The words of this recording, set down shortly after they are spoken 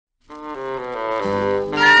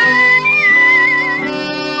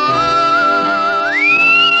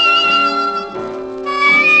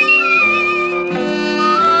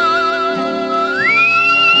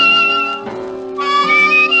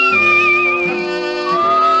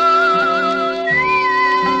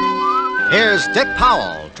Here's Dick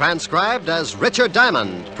Powell, transcribed as Richard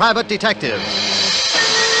Diamond, private detective.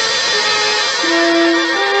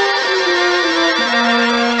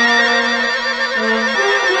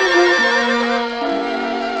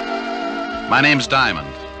 My name's Diamond,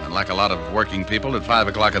 and like a lot of working people, at 5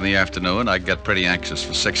 o'clock in the afternoon, I get pretty anxious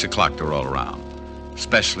for 6 o'clock to roll around,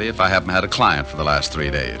 especially if I haven't had a client for the last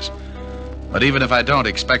 3 days. But even if I don't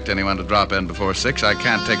expect anyone to drop in before 6, I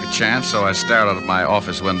can't take a chance, so I stare out of my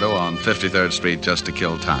office window on 53rd Street just to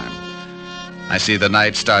kill time. I see the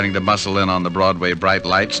night starting to muscle in on the Broadway bright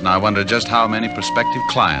lights, and I wonder just how many prospective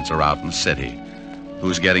clients are out in the city.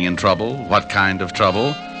 Who's getting in trouble, what kind of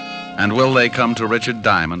trouble, and will they come to Richard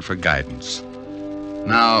Diamond for guidance?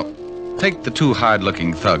 Now, take the two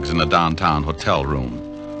hard-looking thugs in the downtown hotel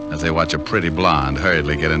room as they watch a pretty blonde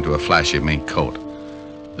hurriedly get into a flashy mink coat.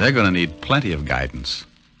 They're going to need plenty of guidance.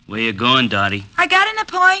 Where you going, Dottie? I got an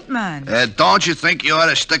appointment. Don't you think you ought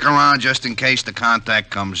to stick around just in case the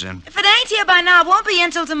contact comes in? If it ain't here by now, it won't be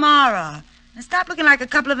until tomorrow. Now stop looking like a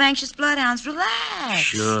couple of anxious bloodhounds. Relax.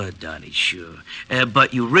 Sure, Dottie, sure.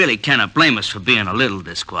 But you really cannot blame us for being a little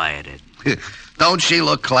disquieted. Don't she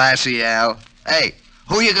look classy, Al? Hey,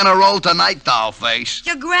 who you gonna roll tonight, dollface?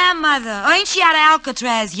 Your grandmother. Or ain't she out of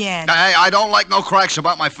Alcatraz yet? Hey, I don't like no cracks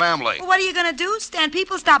about my family. Well, what are you gonna do, Stan?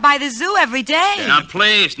 People stop by the zoo every day. Now,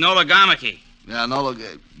 please, no logomachy. Yeah, no, look,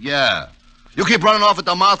 yeah. You keep running off at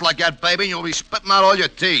the mouth like that, baby, and you'll be spitting out all your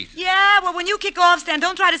teeth. Yeah, well, when you kick off, Stan,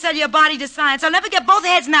 don't try to sell your body to science. I'll never get both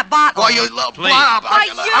heads in that bottle. Why, you little... Please.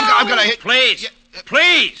 I'm gonna hit... Please,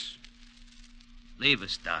 please. Leave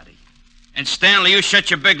us, Dottie. And Stanley, you shut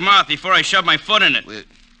your big mouth before I shove my foot in it.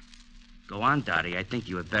 Go on, Dottie. I think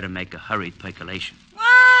you had better make a hurried percolation.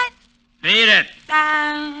 What? Beat it.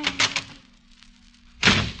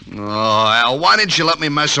 Oh, Al, why didn't you let me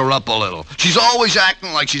mess her up a little? She's always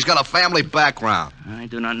acting like she's got a family background. I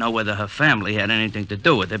do not know whether her family had anything to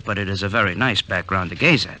do with it, but it is a very nice background to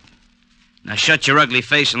gaze at. Now shut your ugly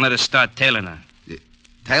face and let us start tailing her.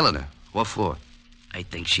 Tailing her? What for? I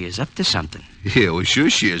think she is up to something. Yeah, well, sure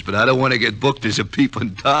she is, but I don't want to get booked as a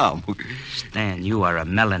peeping Tom. Stan, you are a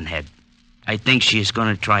melonhead. I think she is going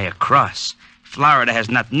to try a cross. Florida has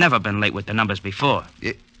never been late with the numbers before.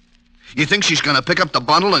 You think she's going to pick up the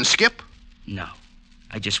bundle and skip? No.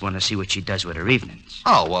 I just want to see what she does with her evenings.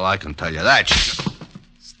 Oh, well, I can tell you that.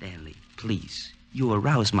 Stanley, please. You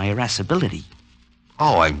arouse my irascibility.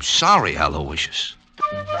 Oh, I'm sorry, Aloysius.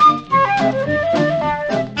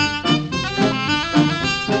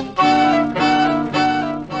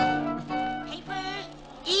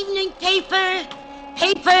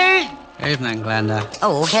 Paper. Evening, Glenda.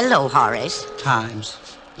 Oh, hello, Horace. Times.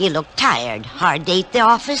 You look tired. Hard day at the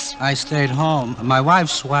office? I stayed home. My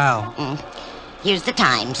wife's swell. Here's the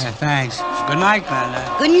Times. Yeah, thanks. Good night,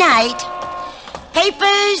 Glenda. Good night.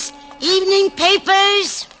 Papers. Evening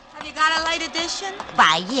papers. Have you got a late edition?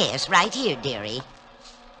 Why, yes, right here, dearie.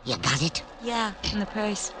 You got it? Yeah, in the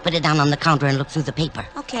purse. Put it down on the counter and look through the paper.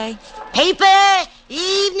 Okay. Paper.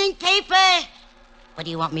 Evening paper. What do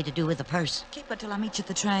you want me to do with the purse? Keep it till I meet you at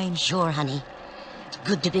the train. Sure, honey. It's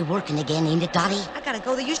good to be working again, ain't it, Dottie? I gotta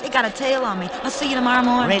go. They usually got a tail on me. I'll see you tomorrow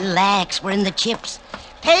morning. Relax. We're in the chips.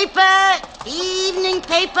 Paper! Evening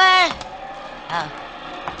paper!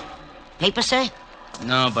 Paper, sir?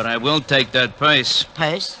 No, but I will take that purse.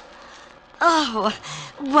 Purse? Oh,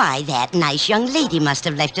 why, that nice young lady must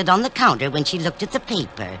have left it on the counter when she looked at the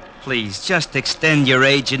paper. Please, just extend your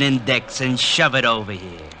agent index and shove it over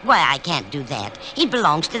here. Why, I can't do that. It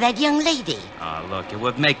belongs to that young lady. Oh, look, it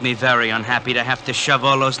would make me very unhappy to have to shove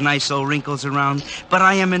all those nice old wrinkles around, but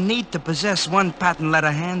I am in need to possess one patent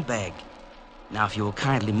leather handbag. Now, if you will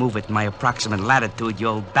kindly move it in my approximate latitude, you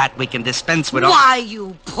old bat, we can dispense with all... Why,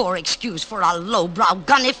 you poor excuse for a lowbrow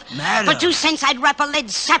gunnif. Madam. For 2 cents, I'd wrap a lead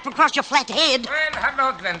sap across your flat head. Well,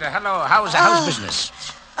 hello, Glenda. Hello. How's business?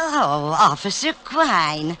 Oh, Officer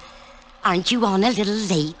Quine. Aren't you on a little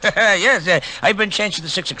late? Yes, I've been changed to the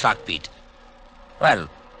 6 o'clock beat. Well,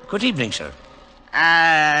 good evening, sir.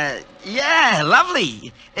 Yeah,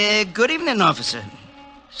 lovely. Good evening, officer.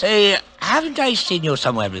 Say, haven't I seen you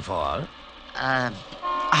somewhere before?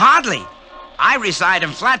 Hardly. I reside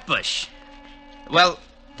in Flatbush. Well,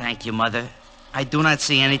 thank you, Mother. I do not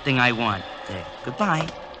see anything I want. Goodbye.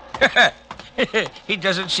 He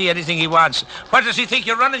doesn't see anything he wants. What does he think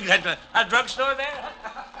you're running? A drugstore there?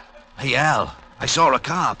 Hey, Al, I saw a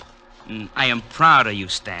cop. I am proud of you,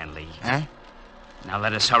 Stanley. Huh? Now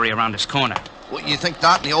let us hurry around this corner. What, you think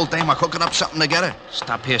Dot and the old dame are cooking up something together?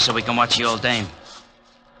 Stop here so we can watch the old dame.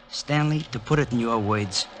 Stanley, to put it in your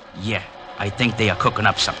words, yeah, I think they are cooking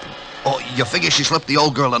up something. Oh, you figure she slipped the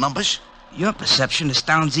old girl the numbers? Your perception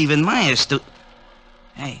astounds even my astute...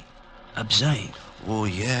 Hey, Observe. Oh,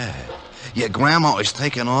 yeah. Your grandma is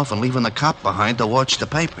taking off and leaving the cop behind to watch the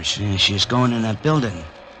papers. Yeah, she's going in that building.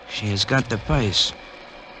 She has got the purse.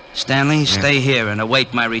 Stanley, stay here and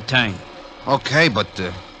await my return. Okay, but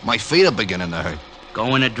my feet are beginning to hurt.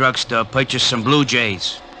 Go in a drugstore, purchase some Blue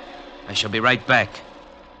Jays. I shall be right back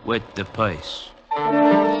with the purse.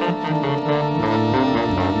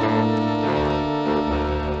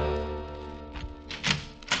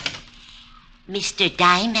 Mr.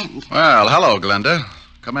 Diamond. Well, hello, Glenda.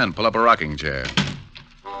 Come in, pull up a rocking chair.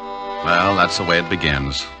 Well, that's the way it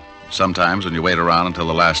begins. Sometimes when you wait around until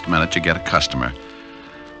the last minute, you get a customer.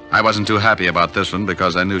 I wasn't too happy about this one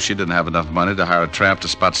because I knew she didn't have enough money to hire a tramp to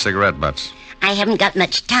spot cigarette butts. I haven't got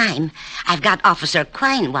much time. I've got Officer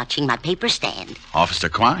Quine watching my paper stand. Officer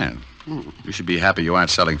Quine? You should be happy you aren't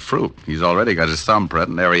selling fruit. He's already got his thumbprint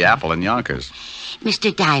in every apple in Yonkers.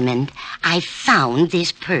 Mr. Diamond, I found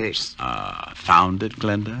this purse. Found it,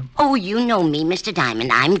 Glenda? Oh, you know me, Mr.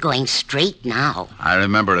 Diamond. I'm going straight now. I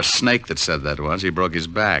remember a snake that said that once. He broke his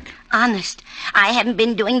back. Honest, I haven't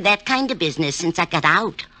been doing that kind of business since I got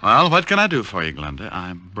out. Well, what can I do for you, Glenda?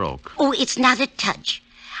 I'm broke. Oh, it's not a touch.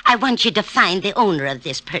 I want you to find the owner of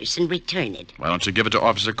this purse and return it. Why don't you give it to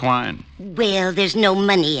Officer Quine? Well, there's no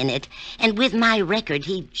money in it. And with my record,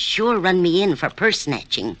 he'd sure run me in for purse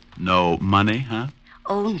snatching. No money, huh?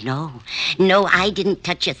 Oh, no. No, I didn't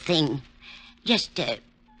touch a thing. Just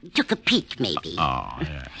took a peek, maybe. Oh,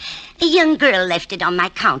 yeah. A young girl left it on my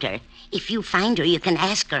counter. If you find her, you can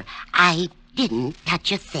ask her. I didn't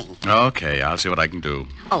touch a thing. Okay, I'll see what I can do.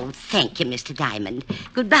 Oh, thank you, Mr. Diamond.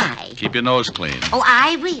 Goodbye. Keep your nose clean. Oh,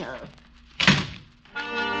 I will.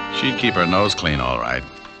 She'd keep her nose clean, all right.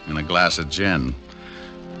 And a glass of gin.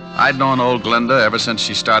 I'd known old Glenda ever since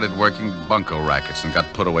she started working bunco rackets and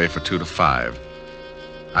got put away for 2 to 5.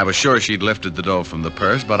 I was sure she'd lifted the dough from the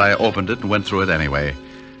purse, but I opened it and went through it anyway.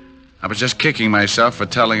 I was just kicking myself for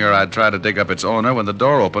telling her I'd try to dig up its owner when the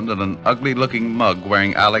door opened and an ugly-looking mug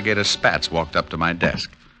wearing alligator spats walked up to my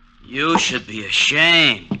desk. You should be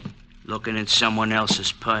ashamed, looking in someone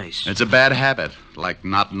else's purse. It's a bad habit, like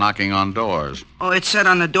not knocking on doors. Oh, it said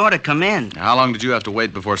on the door to come in. How long did you have to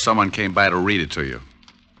wait before someone came by to read it to you?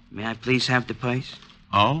 May I please have the purse?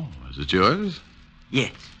 Oh, is it yours?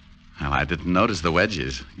 Yes. Well, I didn't notice the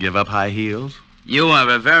wedges. Give up high heels? You are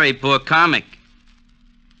a very poor comic.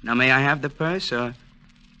 Now, may I have the purse, or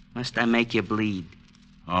must I make you bleed?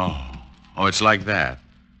 Oh, it's like that.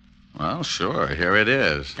 Well, sure, here it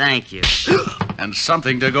is. Thank you. And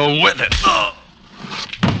something to go with it.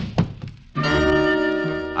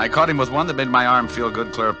 I caught him with one that made my arm feel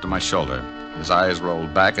good clear up to my shoulder. His eyes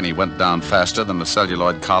rolled back, and he went down faster than the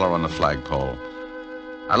celluloid collar on the flagpole.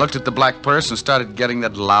 I looked at the black purse and started getting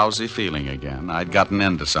that lousy feeling again. I'd gotten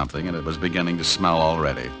into something, and it was beginning to smell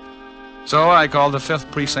already. So I called the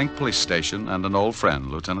 5th Precinct Police Station and an old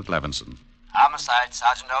friend, Lieutenant Levinson. Homicide,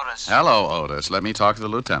 Sergeant Otis. Hello, Otis. Let me talk to the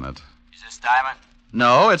lieutenant. Is this Diamond?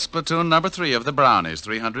 No, it's platoon number 3 of the Brownies,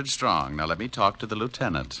 300 strong. Now let me talk to the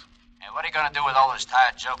lieutenant. Hey, what are you going to do with all those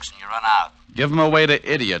tired jokes when you run out? Give them away to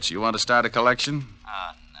idiots. You want to start a collection?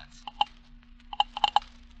 Oh, nuts.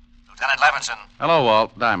 Lieutenant Levinson. Hello,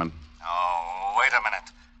 Walt. Diamond. Oh, wait a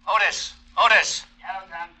minute. Otis! Otis! Yeah,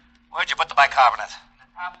 Lieutenant. Where'd you put the bicarbonate? In the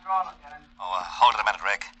top drawer, Lieutenant. Oh, hold it a minute,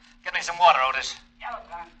 Rick. Get me some water, Otis. Yeah,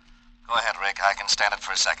 Lieutenant. Go ahead, Rick. I can stand it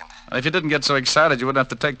for a second. If you didn't get so excited, you wouldn't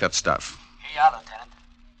have to take that stuff. Here you are, Lieutenant.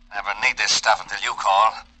 Never need this stuff until you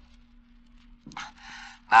call.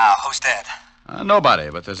 Now, who's dead? Nobody,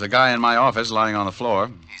 but there's a guy in my office lying on the floor.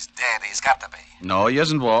 He's dead. He's got to be. No, he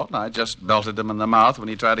isn't, Walt. I just belted him in the mouth when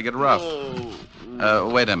he tried to get rough.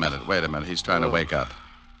 Wait a minute. He's trying to wake up.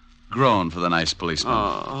 Groan for the nice policeman.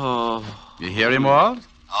 You hear him, Walt?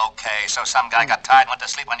 Okay, so some guy got tired and went to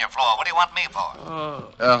sleep on your floor. What do you want me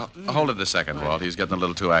for? Hold it a second, Walt. He's getting a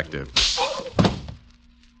little too active.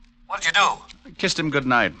 What did you do? Kissed him good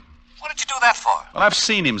night. What did you do that for? Well, I've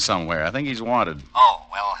seen him somewhere. I think he's wanted. Oh,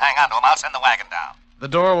 well, hang on to him. I'll send the wagon down. The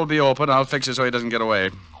door will be open. I'll fix it so he doesn't get away.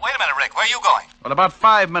 Wait a minute, Rick. Where are you going? Well, about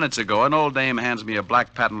 5 minutes ago, an old dame hands me a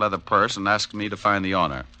black patent leather purse and asks me to find the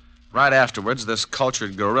owner. Right afterwards, this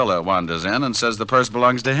cultured gorilla wanders in and says the purse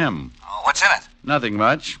belongs to him. Oh, what's in it? Nothing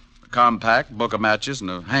much. A compact, book of matches, and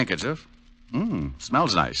a handkerchief.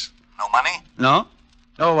 Smells nice. No money? No?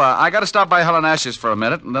 Oh, I got to stop by Helen Ash's for a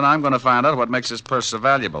minute, and then I'm going to find out what makes this purse so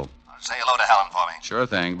valuable. Say hello to Helen for me. Sure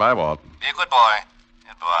thing. Bye, Walt. Be a good boy.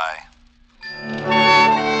 Goodbye.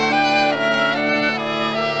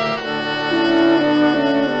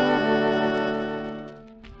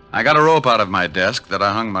 I got a rope out of my desk that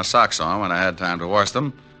I hung my socks on when I had time to wash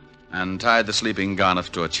them, and tied the sleeping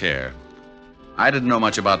Garniff to a chair. I didn't know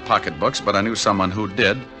much about pocketbooks, but I knew someone who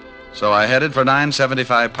did, So I headed for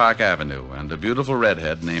 975 Park Avenue and a beautiful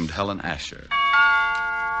redhead named Helen Asher.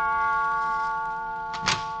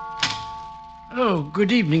 Oh,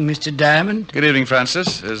 good evening, Mr. Diamond. Good evening,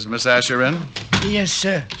 Francis. Is Miss Asher in? Yes,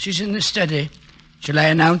 sir. She's in the study. Shall I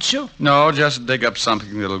announce you? No, just dig up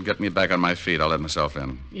something that'll get me back on my feet. I'll let myself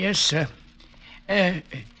in. Yes, sir.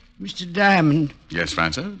 Mr. Diamond. Yes,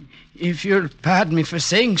 Francis? If you'll pardon me for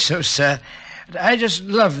saying so, sir, I just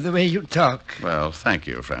love the way you talk. Well, thank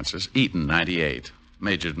you, Francis. Eaton, 98.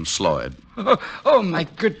 Majored in Sloyd. Oh, my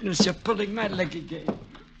goodness, you're pulling my leg again.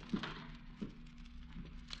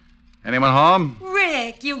 Anyone home?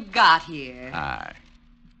 Rick, you got here. Hi.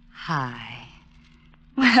 Hi.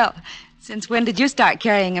 Well, since when did you start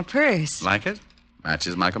carrying a purse? Like it?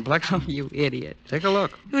 Matches my complexion. Oh, you idiot. Take a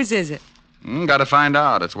look. Whose is it? Gotta find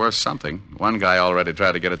out. It's worth something. One guy already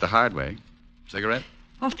tried to get it the hard way. Cigarette?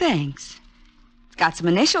 Oh, thanks. It's got some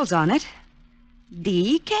initials on it.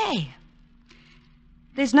 D.K.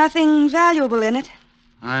 There's nothing valuable in it.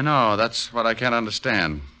 I know. That's what I can't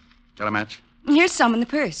understand. Got a match? Here's some in the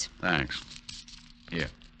purse. Thanks. Here.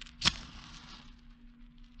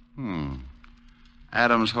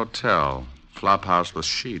 Adams Hotel. Flop house with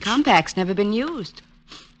sheets. Compact's never been used.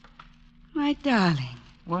 My darling.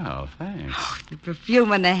 Well, thanks. Oh, the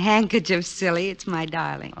perfume and the handkerchief, silly. It's my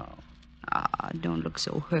darling. Oh. Ah, don't look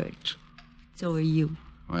so hurt. So are you.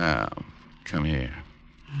 Well, come here.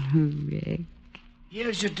 Rick.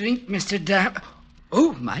 Here's your drink, Mr. Diamond.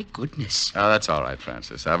 Oh, my goodness. Oh, that's all right,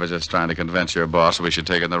 Francis. I was just trying to convince your boss we should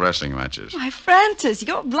take in the wrestling matches. Why, Francis,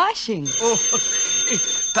 you're blushing. Oh,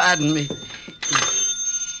 pardon me.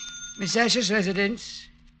 Miss Asher's residence?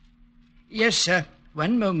 Yes, sir.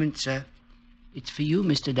 One moment, sir. It's for you,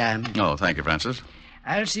 Mr. Diamond. Oh, thank you, Francis.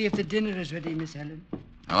 I'll see if the dinner is ready, Miss Helen.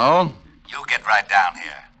 Hello? You get right down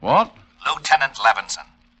here. What? Lieutenant Levinson.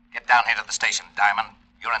 Get down here to the station, Diamond.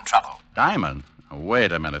 You're in trouble. Diamond? Oh,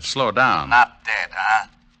 wait a minute. Slow down. Not dead, huh?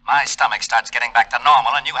 My stomach starts getting back to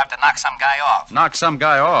normal, and you have to knock some guy off. Knock some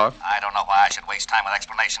guy off? I don't know why I should waste time with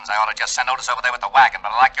explanations. I ought to just send Otis over there with the wagon,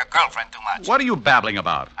 but I like your girlfriend too much. What are you babbling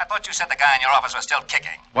about? I thought you said the guy in your office was still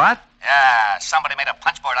kicking. What? Yeah, somebody made a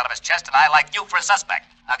punchboard out of his chest, and I like you for a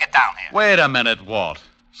suspect. Now get down here. Wait a minute, Walt.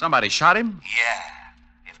 Somebody shot him? Yeah.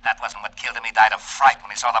 If that wasn't what killed him, he died of fright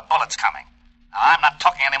when he saw the bullets coming. Now, I'm not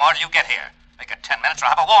talking anymore till you get here. Make it 10 minutes or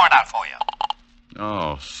I'll have a warrant out for you.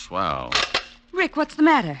 Oh, swell. Rick, what's the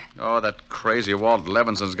matter? Oh, that crazy Walt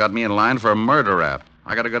Levinson's got me in line for a murder rap.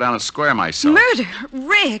 I gotta go down and square myself. Murder?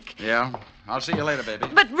 Rick! Yeah? I'll see you later, baby.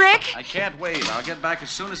 But, Rick... I can't wait. I'll get back as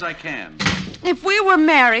soon as I can. If we were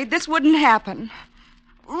married, this wouldn't happen.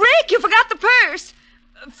 Rick, you forgot the purse.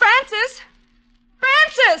 Francis?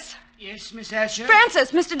 Francis! Yes, Miss Asher?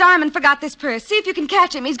 Francis, Mr. Diamond forgot this purse. See if you can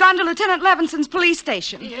catch him. He's gone to Lieutenant Levinson's police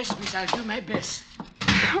station. Yes, Miss, I'll do my best.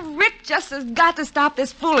 Rick just has got to stop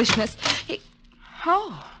this foolishness.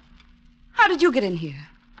 Oh. How did you get in here?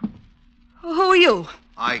 Who are you?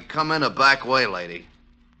 I come in a back way, lady.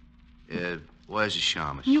 Where's the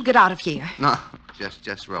shamus? You get out of here. No,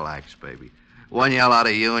 just relax, baby. One yell out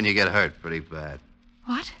of you and you get hurt pretty bad.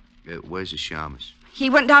 What? Where's the shamus? He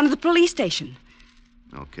went down to the police station.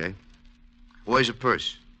 Okay. Where's the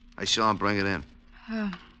purse? I saw him bring it in.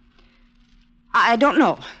 I don't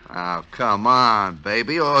know. Oh, come on,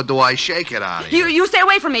 baby. Or do I shake it out of you? You stay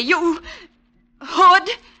away from me. You... Hood?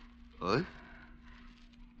 What?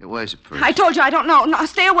 Where's the purse? I told you I don't know. No,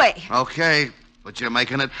 stay away. Okay, but you're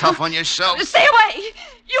making it tough on yourself. Stay away.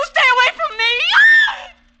 You stay away from me.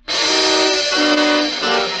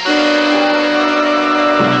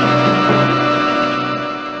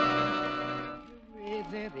 With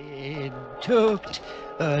her head tucked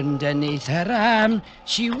underneath her arm,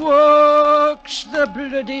 she walks the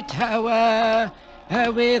bloody tower.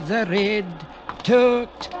 With her head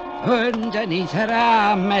tucked underneath her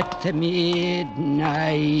arm at the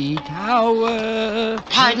midnight hour.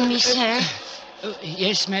 Pardon me, sir.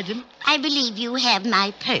 Yes, madam? I believe you have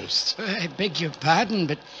my purse. I beg your pardon,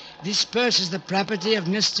 but this purse is the property of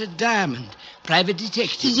Mr. Diamond, private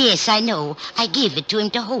detective. Yes, I know. I gave it to him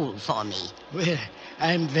to hold for me. Well,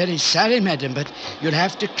 I'm very sorry, madam, but you'll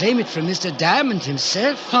have to claim it from Mr. Diamond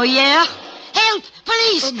himself. Oh, yeah? Help!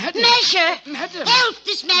 Police! Oh, madam. Measure! Madam! Help!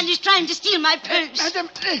 This man is trying to steal my purse. Madam,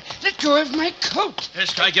 let go of my coat.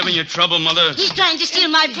 This guy giving you trouble, Mother? He's trying to steal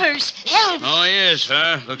my purse. Help! Oh, he is,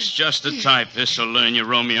 huh? Looks just the type. This'll learn you,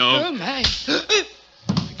 Romeo. Oh, my.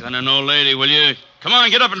 Got an old lady, will you? Come on,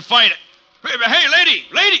 get up and fight it. Hey, lady!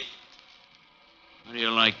 Lady! How do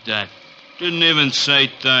you like that? Didn't even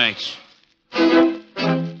say thanks.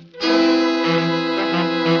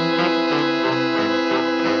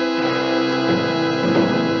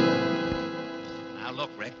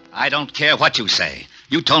 I don't care what you say.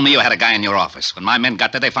 You told me you had a guy in your office. When my men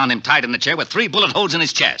got there, they found him tied in the chair with 3 bullet holes in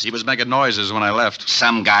his chest. He was making noises when I left.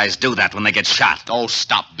 Some guys do that when they get shot. Oh,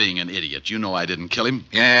 stop being an idiot. You know I didn't kill him.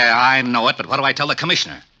 Yeah, I know it, but what do I tell the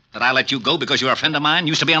commissioner? That I let you go because you're a friend of mine,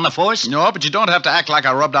 used to be on the force? No, but you don't have to act like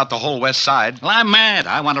I rubbed out the whole West Side. Well, I'm mad.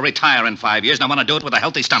 I want to retire in 5 years, and I want to do it with a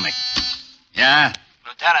healthy stomach. Yeah?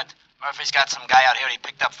 Lieutenant, Murphy's got some guy out here he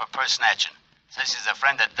picked up for purse snatching. Says he's a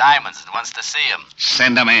friend of Diamond's and wants to see him.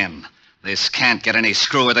 Send him in. This can't get any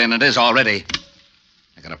screwier than it is already.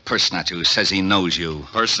 I got a purse snatcher who says he knows you.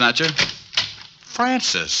 Purse snatcher?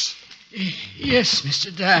 Francis. Yes,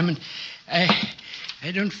 Mr. Diamond.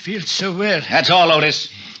 I don't feel so well. That's all, Otis.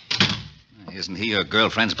 Isn't he your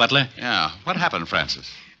girlfriend's butler? Yeah. What happened, Francis?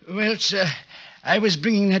 Well, sir, I was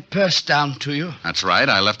bringing that purse down to you. That's right.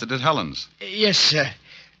 I left it at Helen's. Yes, sir.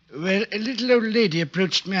 Well, a little old lady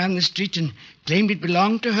approached me on the street and claimed it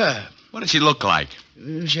belonged to her. What did she look like?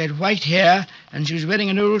 She had white hair, and she was wearing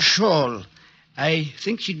an old shawl. I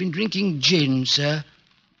think she'd been drinking gin, sir.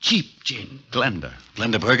 Cheap gin. Glenda.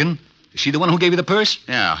 Glenda Bergen? Is she the one who gave you the purse?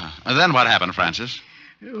 Yeah. And then what happened, Francis?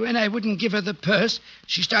 When I wouldn't give her the purse,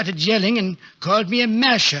 she started yelling and called me a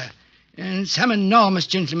masher. And some enormous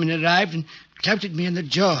gentleman arrived and clouted me in the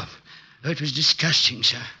jaw. Oh, it was disgusting,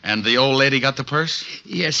 sir. And the old lady got the purse?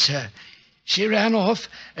 Yes, sir. She ran off,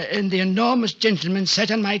 and the enormous gentleman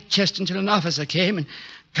sat on my chest until an officer came and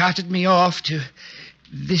carted me off to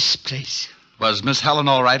this place. Was Miss Helen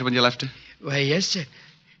all right when you left her? Why, yes, sir.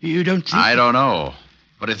 You don't think... I don't know.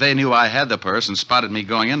 But if they knew I had the purse and spotted me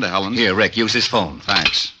going into Helen's... Here, Rick, use his phone.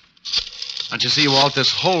 Thanks. Don't you see, Walt,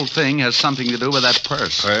 this whole thing has something to do with that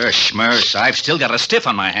purse. Purse, schmurse. I've still got a stiff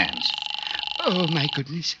on my hands. Oh, my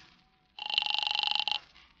goodness.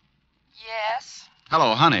 Yes?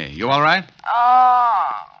 Hello, honey. You all right?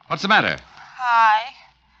 Oh. What's the matter? Hi.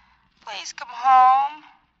 Please come home.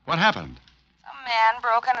 What happened? Some man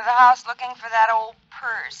broke into the house looking for that old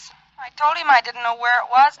purse. I told him I didn't know where it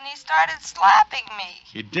was, and he started slapping me.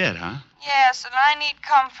 He did, huh? Yes, and I need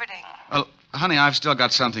comforting. Well, honey, I've still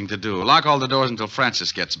got something to do. Lock all the doors until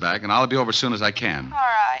Francis gets back, and I'll be over as soon as I can. All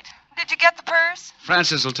right. Did you get the purse?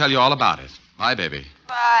 Francis will tell you all about it. Bye, baby.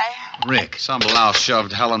 Bye. Rick. Some louse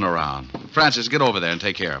shoved Helen around. Francis, get over there and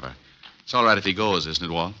take care of her. It's all right if he goes, isn't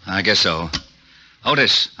it, Walt? I guess so.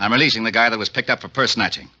 Otis, I'm releasing the guy that was picked up for purse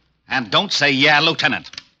snatching. And don't say, yeah, Lieutenant.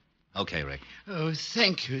 Okay, Rick. Oh,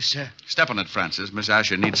 thank you, sir. Step on it, Francis. Miss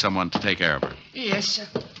Asher needs someone to take care of her. Yes, sir.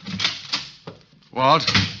 Walt,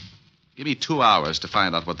 give me 2 hours to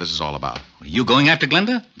find out what this is all about. Are you going after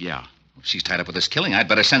Glenda? Yeah. If she's tied up with this killing, I'd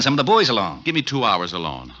better send some of the boys along. Give me 2 hours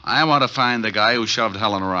alone. I want to find the guy who shoved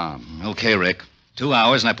Helen around. Okay, Rick. 2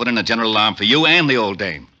 hours, and I put in a general alarm for you and the old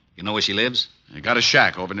dame. You know where she lives? I got a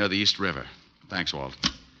shack over near the East River. Thanks, Walt.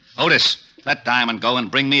 Otis, let Diamond go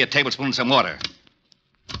and bring me a tablespoon and some water.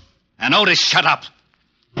 And Otis, shut up.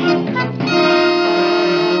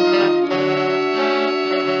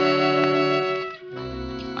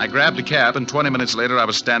 I grabbed a cab, and 20 minutes later, I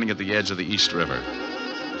was standing at the edge of the East River.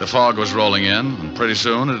 The fog was rolling in, and pretty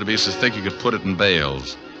soon it'd be so thick you could put it in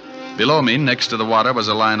bales. Below me, next to the water, was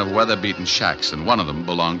a line of weather-beaten shacks, and one of them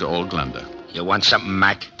belonged to old Glenda. You want something,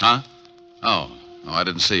 Mac? Huh? Oh, I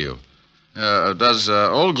didn't see you. Does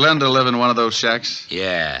old Glenda live in one of those shacks?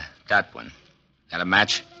 Yeah, that one. Got a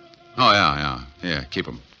match? Oh, yeah. Here, keep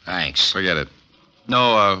them. Thanks. Forget it.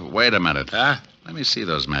 No, wait a minute. Huh? Let me see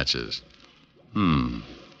those matches.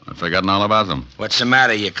 I've forgotten all about them. What's the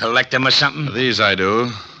matter? You collect them or something? These I do.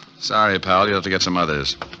 Sorry, pal. You'll have to get some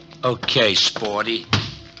others. Okay, sporty.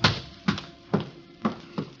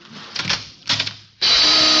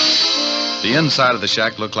 The inside of the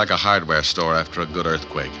shack looked like a hardware store after a good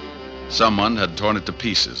earthquake. Someone had torn it to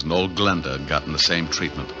pieces, and old Glenda had gotten the same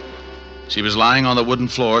treatment. She was lying on the wooden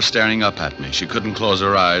floor staring up at me. She couldn't close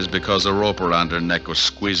her eyes because a rope around her neck was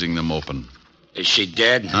squeezing them open. Is she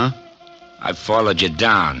dead? Huh? I followed you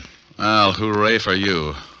down. Well, hooray for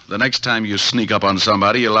you. The next time you sneak up on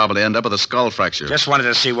somebody, you're liable to end up with a skull fracture. Just wanted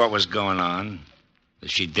to see what was going on. Is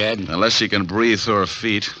she dead? Unless she can breathe through her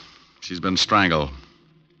feet. She's been strangled.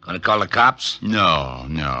 Gonna call the cops? No.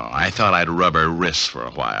 I thought I'd rub her wrists for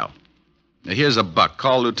a while. Now, here's a buck.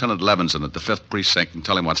 Call Lieutenant Levinson at the 5th Precinct and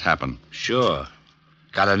tell him what's happened. Sure.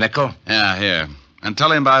 Got a nickel? Yeah, here. And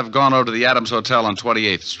tell him I've gone over to the Adams Hotel on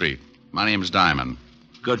 28th Street. My name's Diamond.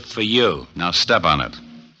 Good for you. Now step on it.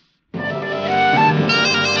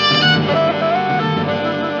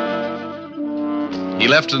 He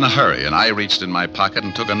left in a hurry, and I reached in my pocket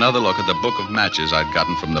and took another look at the book of matches I'd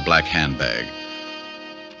gotten from the black handbag.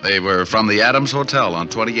 They were from the Adams Hotel on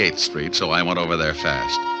 28th Street, so I went over there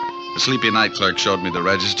fast. The sleepy night clerk showed me the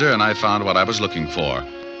register, and I found what I was looking for.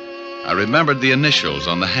 I remembered the initials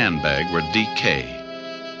on the handbag were D.K.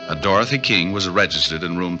 A Dorothy King was registered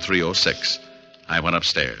in room 306. I went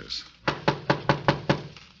upstairs.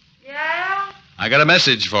 Yeah? I got a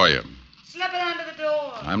message for you. Slip it under the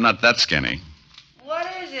door. I'm not that skinny. What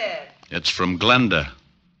is it? It's from Glenda.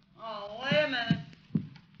 Oh, wait a minute.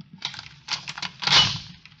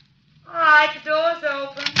 All right, the door's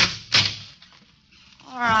open.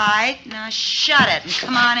 All right, now shut it and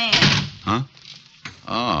come on in. Huh?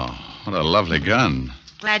 Oh, what a lovely gun.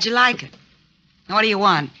 Glad you like it. Now, what do you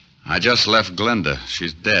want? I just left Glenda.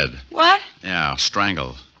 She's dead. What? Yeah,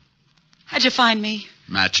 strangled. How'd you find me?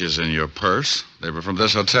 Matches in your purse. They were from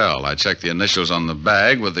this hotel. I checked the initials on the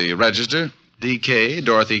bag with the register. D.K.,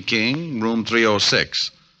 Dorothy King, room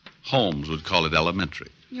 306. Holmes would call it elementary.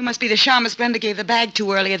 You must be the shamus Glenda gave the bag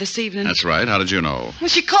to earlier this evening. That's right. How did you know? Well,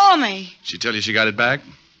 she called me. She tell you she got it back?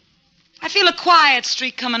 I feel a quiet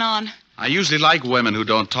streak coming on. I usually like women who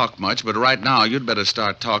don't talk much, but right now you'd better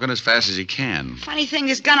start talking as fast as you can. Funny thing,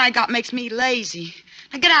 this gun I got makes me lazy.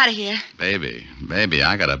 Now get out of here. Baby,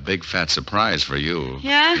 I got a big fat surprise for you.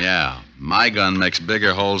 Yeah? Yeah. My gun makes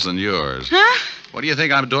bigger holes than yours. Huh? What do you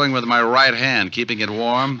think I'm doing with my right hand, keeping it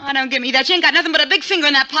warm? Oh, don't give me that. You ain't got nothing but a big finger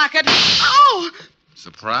in that pocket. Oh!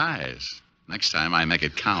 Surprise. Next time I make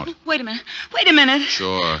it count. Wait a minute. Wait a minute.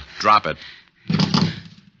 Sure. Drop it.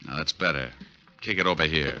 Now, that's better. Kick it over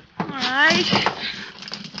here. All right.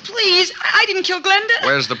 Please, I didn't kill Glenda.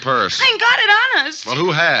 Where's the purse? I ain't got it, honest. Well,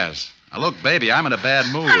 who has? Now, look, baby, I'm in a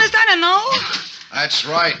bad mood. Honest, I don't know. That's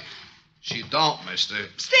right. She don't, mister.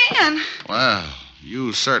 Stan. Well,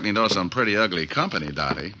 you certainly know some pretty ugly company,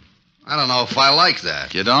 Dottie. I don't know if I like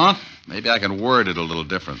that. You don't? Maybe I can word it a little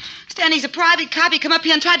different. Stan, he's a private cop. He come up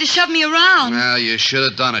here and tried to shove me around. Well, you should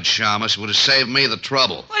have done it, Shamus. Would have saved me the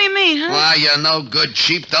trouble. What do you mean, huh? Why, you no good,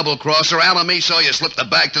 cheap double-crosser. Al and me saw you slip the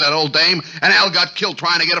bag to that old dame, and Al got killed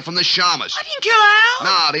trying to get it from the Shamus. I didn't kill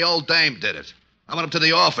Al. No, the old dame did it. I went up to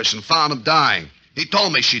the office and found him dying. He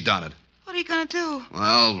told me she'd done it. What are you going to do?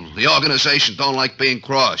 Well, the organization don't like being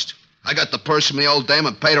crossed. I got the purse from the old dame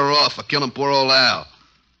and paid her off for killing poor old Al.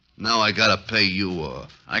 Now I gotta pay you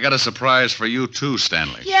off. I got a surprise for you, too,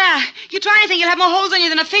 Stanley. Yeah. You try anything, you'll have more holes on you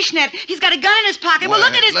than a fishnet. He's got a gun in his pocket. Well,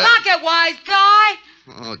 look at his pocket, wise guy.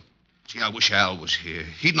 Oh, gee, I wish Al was here.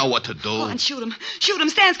 He'd know what to do. Go on, shoot him. Shoot him.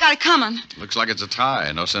 Stan's got it coming. Looks like it's a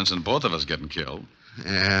tie. No sense in both of us getting killed.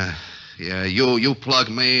 Yeah, you plug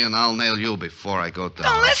me, and I'll nail you before I go down.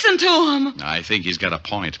 Don't listen to him. I think he's got a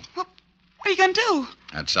point. What are you going to do?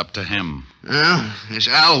 That's up to him. Well, as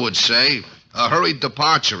Al would say, a hurried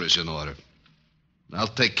departure is in order. I'll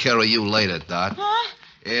take care of you later, Dot.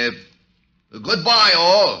 Huh? Goodbye,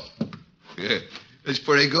 all. Yeah, it's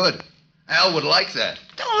pretty good. Al would like that.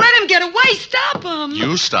 Don't let him get away. Stop him.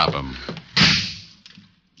 You stop him.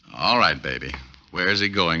 All right, baby. Where's he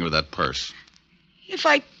going with that purse? If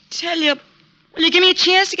I tell you, will you give me a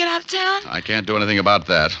chance to get out of town? I can't do anything about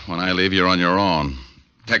that. When I leave, you're on your own.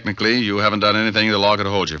 Technically, you haven't done anything the law could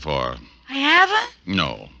hold you for. I haven't?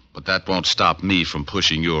 No, but that won't stop me from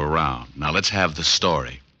pushing you around. Now, let's have the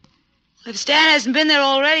story. If Stan hasn't been there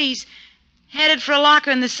already, he's headed for a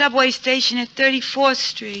locker in the subway station at 34th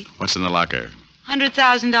Street. What's in the locker?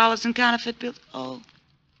 $100,000 in counterfeit bills.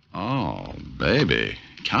 Oh, baby.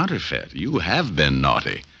 Counterfeit. You have been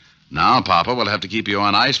naughty. Now, Papa, we'll have to keep you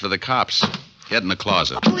on ice for the cops. Get in the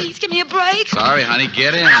closet. Oh, please, give me a break. Sorry, honey.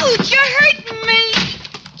 Get in. Ouch, you're hurting me.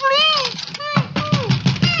 Please.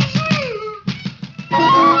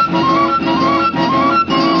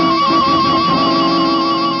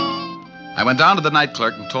 I went down to the night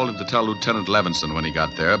clerk and told him to tell Lieutenant Levinson when he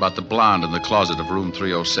got there about the blonde in the closet of room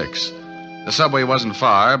 306. The subway wasn't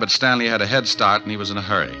far, but Stanley had a head start and he was in a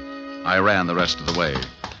hurry. I ran the rest of the way.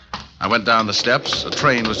 I went down the steps. A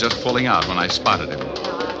train was just pulling out when I spotted him.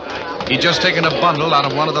 He'd just taken a bundle out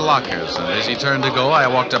of one of the lockers, and as he turned to go, I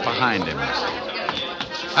walked up behind him.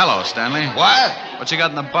 Hello, Stanley. What? What you got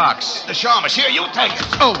in the box? The Shamus. Here, you take it.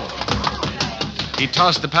 Oh! He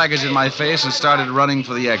tossed the package in my face and started running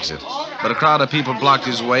for the exit. But a crowd of people blocked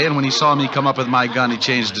his way, and when he saw me come up with my gun, he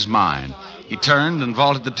changed his mind. He turned and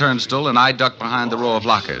vaulted the turnstile, and I ducked behind the row of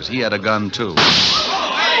lockers. He had a gun, too.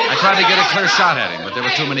 I tried to get a clear shot at him, but there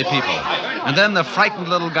were too many people. And then the frightened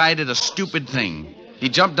little guy did a stupid thing. He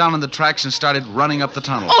jumped down on the tracks and started running up the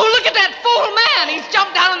tunnel. Oh, look at that fool man. He's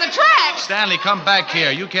jumped down on the tracks. Stanley, come back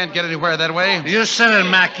here. You can't get anywhere that way. You said it,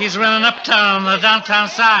 Mac. He's running uptown on the downtown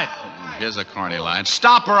side. Here's a corny line.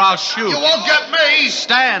 Stop or I'll shoot. You won't get me.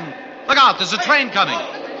 Stan, look out. There's a train coming.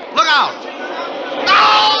 Look out.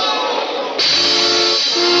 No!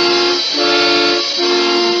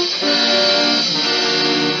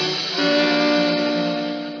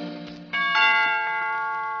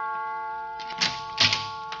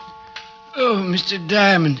 Mr.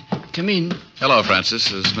 Diamond. Come in. Hello,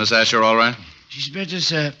 Francis. Is Miss Asher all right? She's better,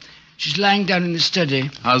 sir. She's lying down in the study.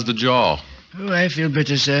 How's the jaw? Oh, I feel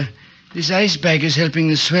better, sir. This ice bag is helping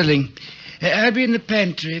the swelling. I'll be in the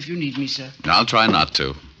pantry if you need me, sir. I'll try not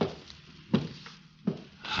to.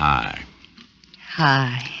 Hi.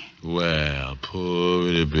 Hi. Well, poor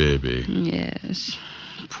little baby. Yes.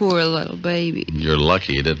 Poor little baby. You're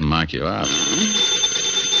lucky he didn't knock you out.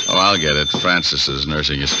 Oh, I'll get it. Francis is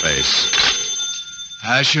nursing his face.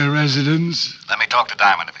 Asher residence? Let me talk to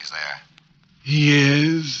Diamond if he's there. He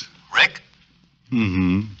is. Rick?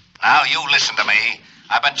 Mm-hmm. Now, you listen to me.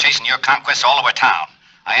 I've been chasing your conquests all over town.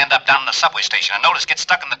 I end up down in the subway station and Otis gets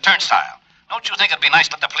stuck in the turnstile. Don't you think it'd be nice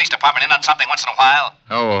to let the police department in on something once in a while?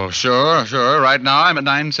 Oh, sure. Right now, I'm at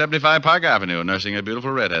 975 Park Avenue, nursing a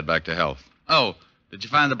beautiful redhead back to health. Oh, did you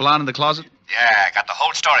find the blonde in the closet? Yeah, I got the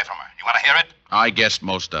whole story from her. You want to hear it? I guessed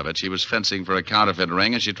most of it. She was fencing for a counterfeit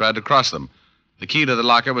ring, and she tried to cross them. The key to the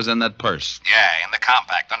locker was in that purse. Yeah, in the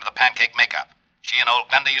compact, under the pancake makeup. She and old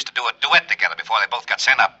Glenda used to do a duet together before they both got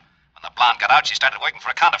sent up. When the blonde got out, she started working for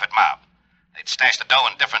a counterfeit mob. They'd stashed the dough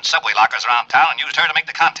in different subway lockers around town and used her to make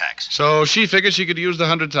the contacts. So she figured she could use the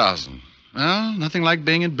 100,000. Well, nothing like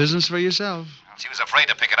being in business for yourself. Well, she was afraid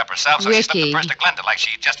to pick it up herself, so she slipped the purse to Glenda like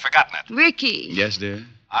she'd just forgotten it. Ricky. Yes, dear?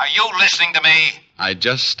 Are you listening to me? I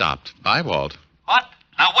just stopped. Bye, Walt. What?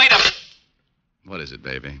 Now, wait a minute. What is it,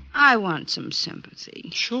 baby? I want some sympathy.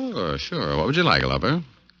 Sure. What would you like, lover?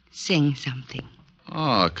 Sing something.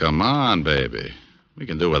 Oh, come on, baby. We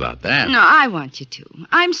can do without that. No, I want you to.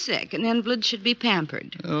 I'm sick. An invalid should be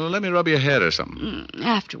pampered. Let me rub your head or something.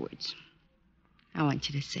 Afterwards. I want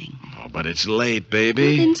you to sing. Oh, but it's late,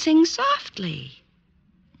 baby. Well, then sing softly.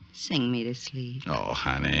 Sing me to sleep. Oh,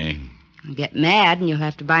 honey. I'll get mad and you'll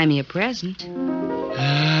have to buy me a present.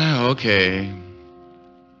 Okay.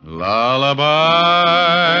 Lullaby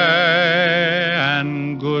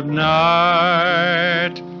and good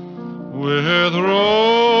night with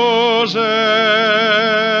roses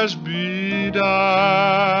bedight.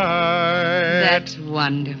 That's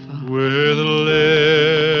wonderful. With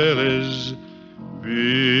lilies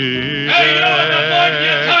bedight. Hey, you at the board in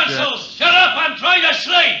your consoles! Shut up! I'm trying to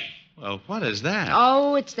sleep! Well, what is that?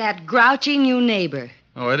 Oh, it's that grouchy new neighbor.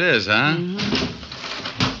 Oh, it is, huh?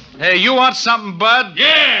 Hey, you want something, Bud?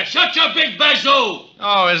 Yeah, shut your big bazoo!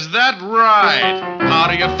 Oh, is that right?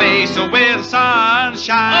 Powder your face with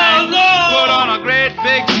sunshine. Oh, no! Put on a great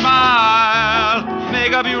big smile.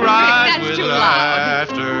 Make up your eyes That's with too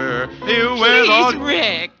laughter. You Please,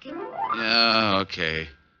 Rick. Yeah, okay.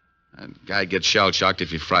 That guy gets shell-shocked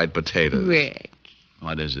if you fried potatoes. Rick.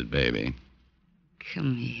 What is it, baby?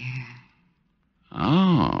 Come here.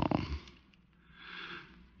 Oh.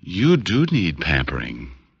 You do need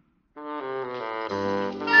pampering.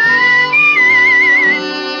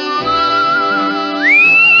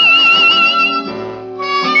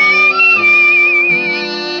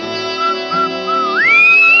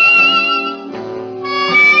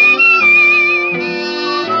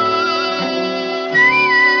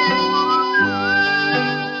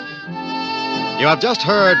 You have just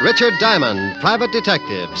heard Richard Diamond, Private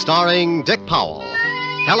Detective, starring Dick Powell.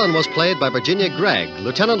 Helen was played by Virginia Gregg,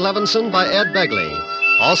 Lieutenant Levinson by Ed Begley.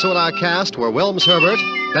 Also in our cast were Wilms Herbert,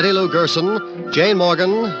 Betty Lou Gersen, Jane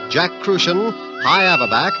Morgan, Jack Kruschen,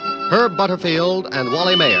 Averback, Herb Butterfield, and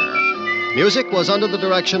Wally Mayer. Music was under the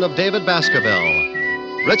direction of David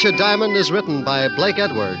Baskerville. Richard Diamond is written by Blake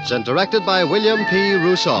Edwards and directed by William P.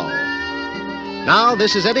 Rousseau. Now,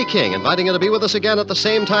 this is Eddie King inviting you to be with us again at the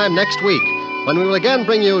same time next week, when we will again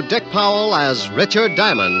bring you Dick Powell as Richard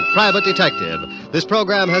Diamond, Private Detective. This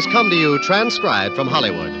program has come to you transcribed from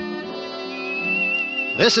Hollywood.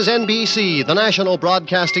 This is NBC, the national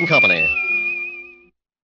broadcasting company.